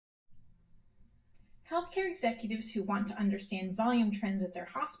Healthcare executives who want to understand volume trends at their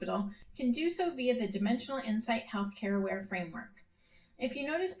hospital can do so via the Dimensional Insight Healthcare Aware framework. If you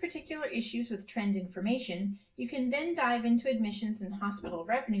notice particular issues with trend information, you can then dive into admissions and hospital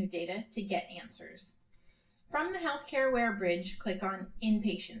revenue data to get answers. From the Healthcare Aware bridge, click on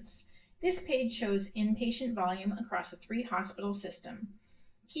Inpatients. This page shows inpatient volume across a 3-hospital system.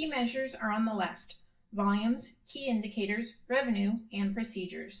 Key measures are on the left: volumes, key indicators, revenue, and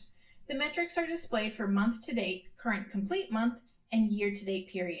procedures. The metrics are displayed for month-to-date, current complete month, and year-to-date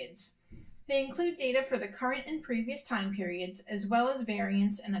periods. They include data for the current and previous time periods, as well as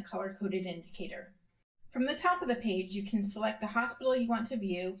variance and a color-coded indicator. From the top of the page, you can select the hospital you want to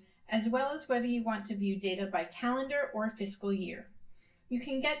view, as well as whether you want to view data by calendar or fiscal year. You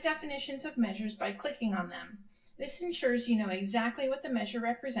can get definitions of measures by clicking on them. This ensures you know exactly what the measure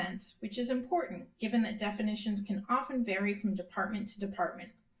represents, which is important given that definitions can often vary from department to department.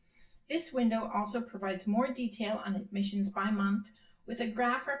 This window also provides more detail on admissions by month, with a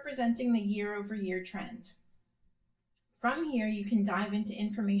graph representing the year-over-year trend. From here, you can dive into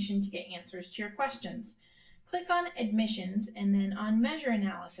information to get answers to your questions. Click on Admissions and then on Measure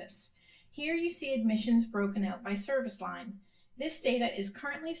Analysis. Here you see admissions broken out by service line. This data is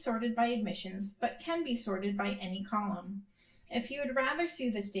currently sorted by admissions, but can be sorted by any column. If you would rather see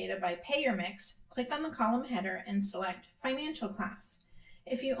this data by payer mix, click on the column header and select Financial Class.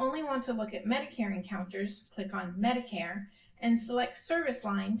 If you only want to look at Medicare encounters, click on Medicare and select Service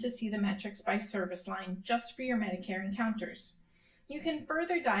Line to see the metrics by service line just for your Medicare encounters. You can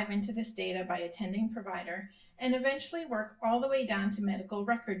further dive into this data by attending provider and eventually work all the way down to medical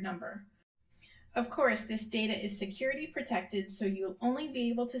record number. Of course, this data is security protected, so you'll only be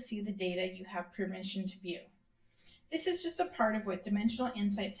able to see the data you have permission to view. This is just a part of what Dimensional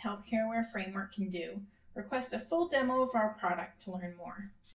Insight's Healthcare Aware framework can do. Request a full demo of our product to learn more.